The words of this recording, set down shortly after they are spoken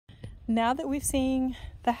now that we've seen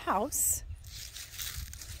the house,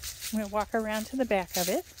 I'm going to walk around to the back of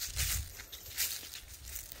it.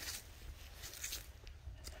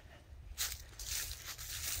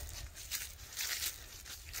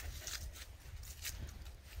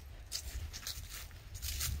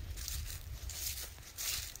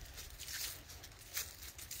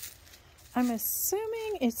 I'm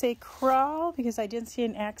assuming it's a crawl because I didn't see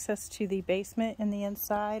an access to the basement in the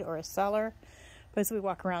inside or a cellar. But as we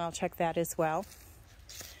walk around, I'll check that as well.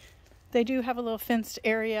 They do have a little fenced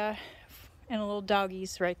area and a little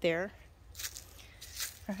doggies right there.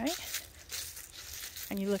 All right.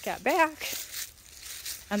 And you look out back,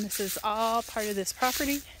 and this is all part of this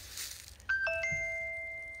property.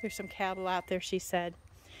 There's some cattle out there, she said.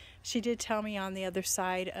 She did tell me on the other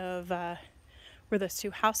side of where those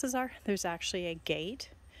two houses are, there's actually a gate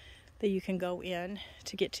that you can go in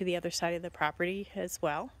to get to the other side of the property as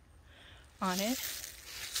well on it.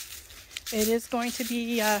 It is going to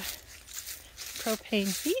be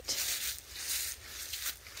propane heat.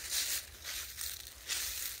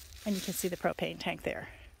 And you can see the propane tank there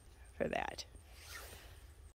for that.